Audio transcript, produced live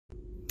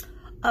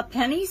A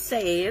penny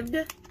saved,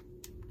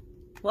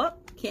 whoop,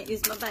 can't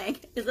use my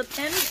bank, is a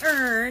penny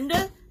earned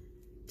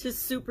to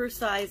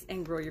supersize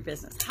and grow your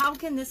business. How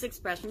can this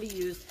expression be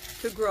used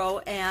to grow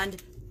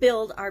and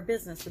build our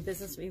business, the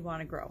business we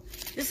want to grow?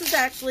 This is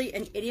actually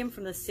an idiom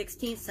from the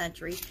 16th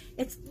century.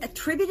 It's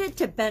attributed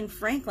to Ben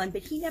Franklin,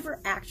 but he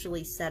never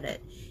actually said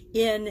it.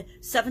 In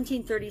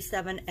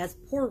 1737, as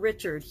Poor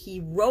Richard,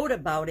 he wrote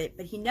about it,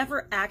 but he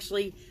never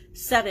actually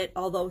said it,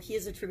 although he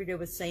is attributed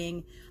with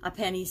saying a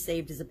penny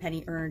saved is a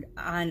penny earned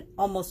on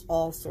almost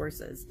all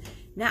sources.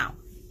 Now,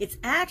 it's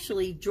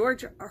actually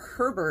George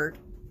Herbert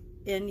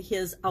in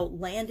his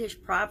Outlandish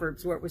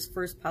Proverbs where it was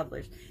first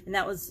published. And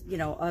that was, you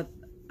know,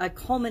 a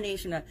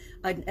culmination,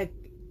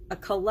 a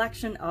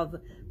collection of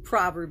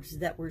proverbs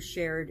that were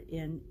shared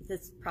in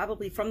this,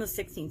 probably from the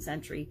 16th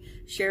century,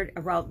 shared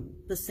around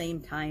the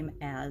same time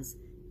as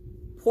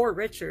Poor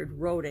Richard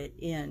wrote it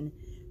in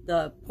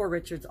the Poor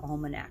Richard's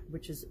Almanac,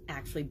 which is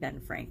actually Ben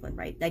Franklin,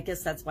 right? I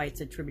guess that's why it's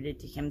attributed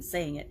to him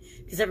saying it,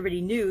 because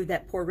everybody knew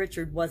that Poor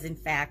Richard was in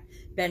fact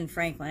Ben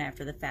Franklin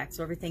after the fact.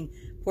 So everything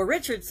Poor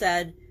Richard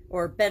said,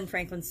 or Ben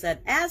Franklin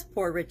said as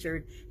Poor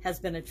Richard, has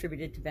been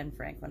attributed to Ben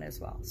Franklin as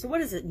well. So what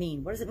does it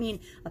mean? What does it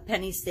mean a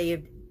penny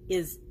saved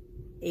is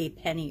a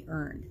penny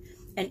earned?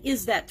 And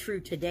is that true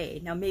today?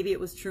 Now, maybe it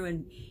was true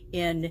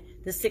in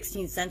the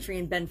 16th century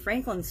in Ben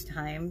Franklin's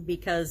time,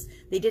 because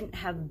they didn't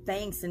have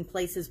banks in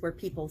places where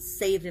people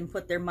saved and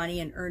put their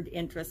money and earned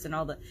interest and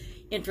all the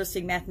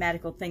interesting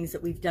mathematical things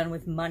that we've done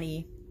with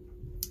money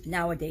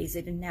nowadays.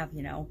 They didn't have,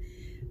 you know,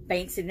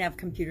 banks, they didn't have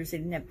computers, they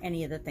didn't have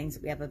any of the things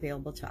that we have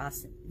available to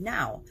us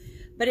now.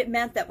 But it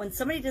meant that when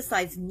somebody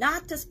decides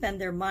not to spend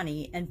their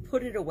money and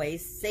put it away,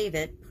 save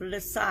it, put it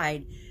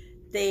aside,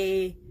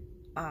 they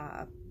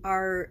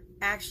are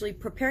actually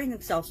preparing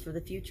themselves for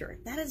the future.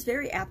 That is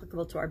very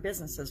applicable to our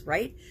businesses,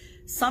 right?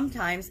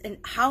 Sometimes, and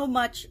how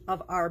much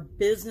of our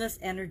business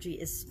energy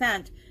is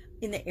spent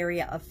in the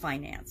area of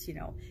finance, you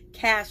know,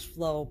 cash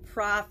flow,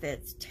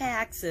 profits,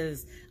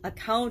 taxes,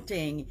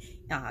 accounting,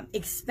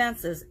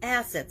 expenses,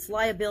 assets,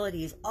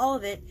 liabilities, all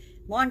of it,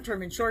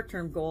 long-term and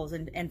short-term goals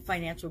and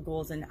financial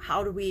goals, and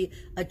how do we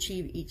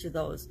achieve each of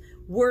those?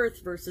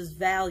 Worth versus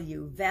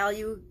value.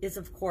 Value is,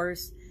 of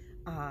course,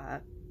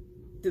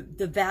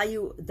 the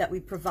value that we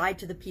provide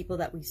to the people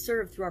that we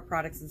serve through our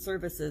products and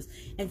services.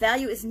 And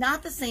value is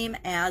not the same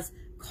as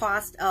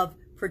cost of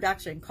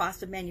production,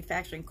 cost of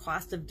manufacturing,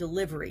 cost of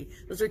delivery.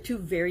 Those are two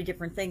very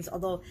different things.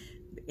 Although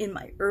in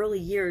my early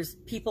years,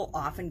 people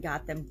often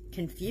got them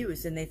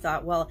confused, and they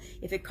thought, well,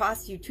 if it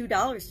costs you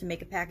 $2 to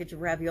make a package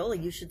of ravioli,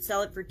 you should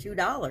sell it for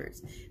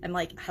 $2. I'm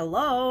like,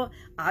 hello,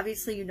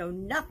 obviously you know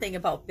nothing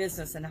about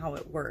business and how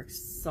it works.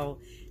 So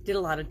did a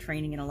lot of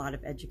training and a lot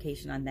of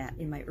education on that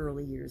in my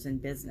early years in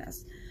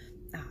business.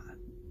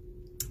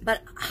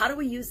 But how do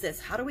we use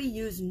this? How do we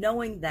use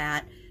knowing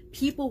that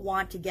people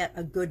want to get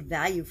a good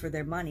value for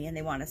their money and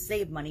they want to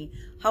save money?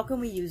 How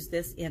can we use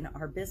this in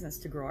our business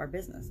to grow our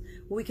business?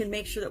 Well, we can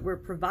make sure that we're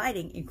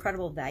providing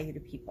incredible value to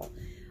people.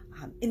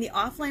 In the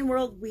offline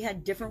world, we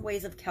had different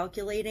ways of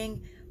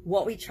calculating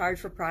what we charge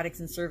for products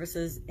and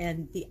services.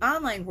 And the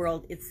online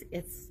world,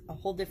 it's a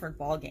whole different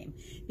ballgame,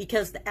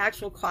 because the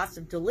actual cost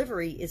of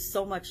delivery is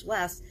so much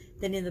less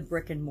than in the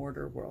brick and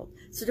mortar world.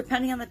 So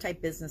depending on the type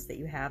of business that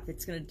you have,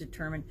 it's going to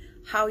determine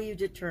how you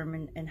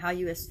determine and how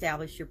you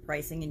establish your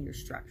pricing and your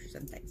structures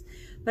and things.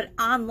 But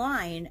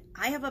online,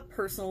 I have a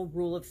personal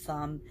rule of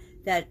thumb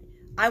that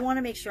I want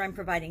to make sure I'm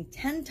providing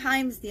 10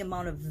 times the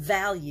amount of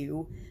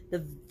value.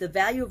 The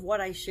value of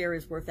what I share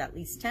is worth at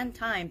least 10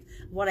 times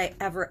what I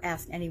ever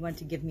ask anyone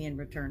to give me in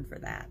return for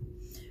that.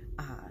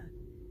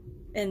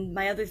 And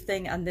my other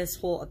thing on this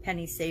whole a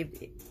penny saved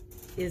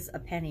is a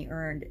penny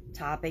earned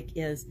topic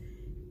is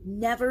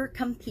never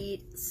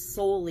compete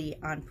solely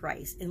on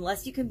price.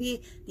 Unless you can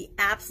be the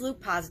absolute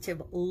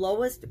positive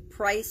lowest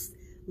price,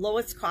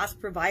 lowest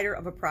cost provider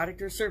of a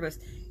product or service,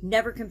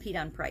 never compete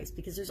on price,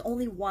 because there's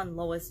only one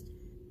lowest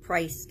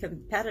price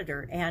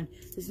competitor, and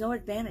there's no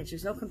advantage.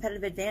 There's no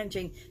competitive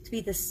advantaging to be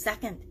the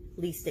second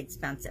least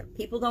expensive.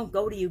 People don't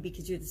go to you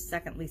because you're the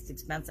second least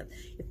expensive.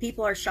 If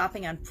people are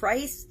shopping on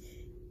price,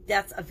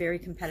 that's a very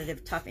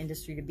competitive, tough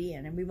industry to be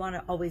in. And we want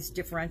to always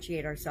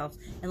differentiate ourselves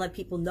and let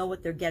people know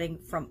what they're getting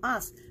from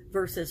us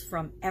versus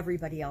from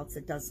everybody else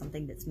that does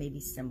something that's maybe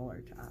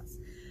similar to us.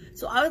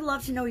 So I would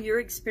love to know your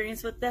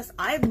experience with this.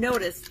 I've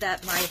noticed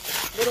that my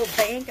little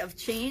bank of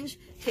change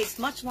takes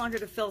much longer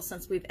to fill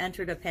since we've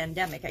entered a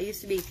pandemic. I used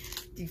to be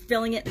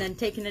filling it and then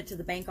taking it to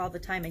the bank all the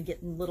time and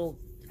getting little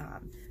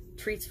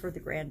treats for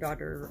the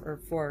granddaughter or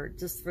for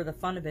just for the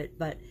fun of it.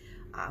 But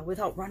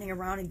without running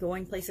around and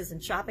going places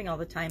and shopping all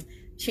the time,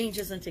 change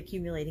isn't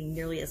accumulating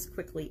nearly as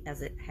quickly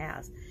as it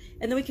has.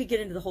 And then we could get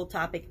into the whole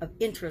topic of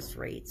interest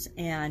rates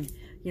and,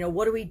 you know,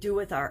 what do we do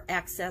with our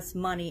excess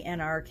money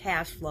and our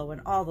cash flow and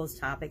all those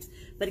topics.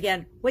 But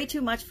again, way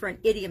too much for an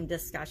idiom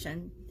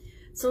discussion.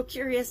 So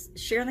curious,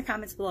 share in the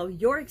comments below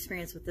your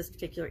experience with this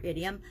particular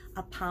idiom,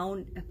 a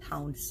pound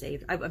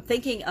saved. I'm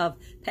thinking of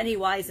penny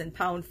wise and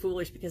pound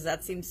foolish because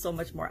that seems so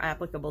much more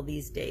applicable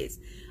these days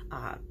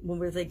when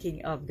we're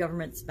thinking of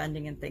government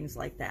spending and things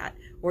like that,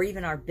 or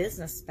even our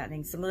business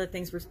spending. Some of the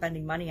things we're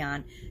spending money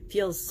on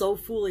feels so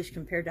foolish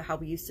compared to how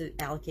we used to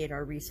allocate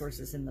our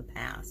resources in the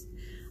past.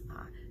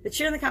 But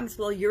share in the comments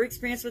below your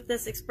experience with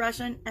this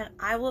expression, and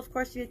I will, of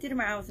course, be with you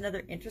tomorrow with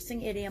another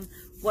interesting idiom.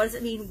 What does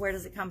it mean? Where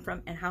does it come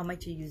from? And how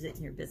might you use it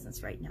in your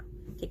business right now?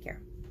 Take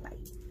care. Bye.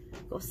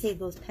 Go save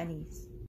those pennies.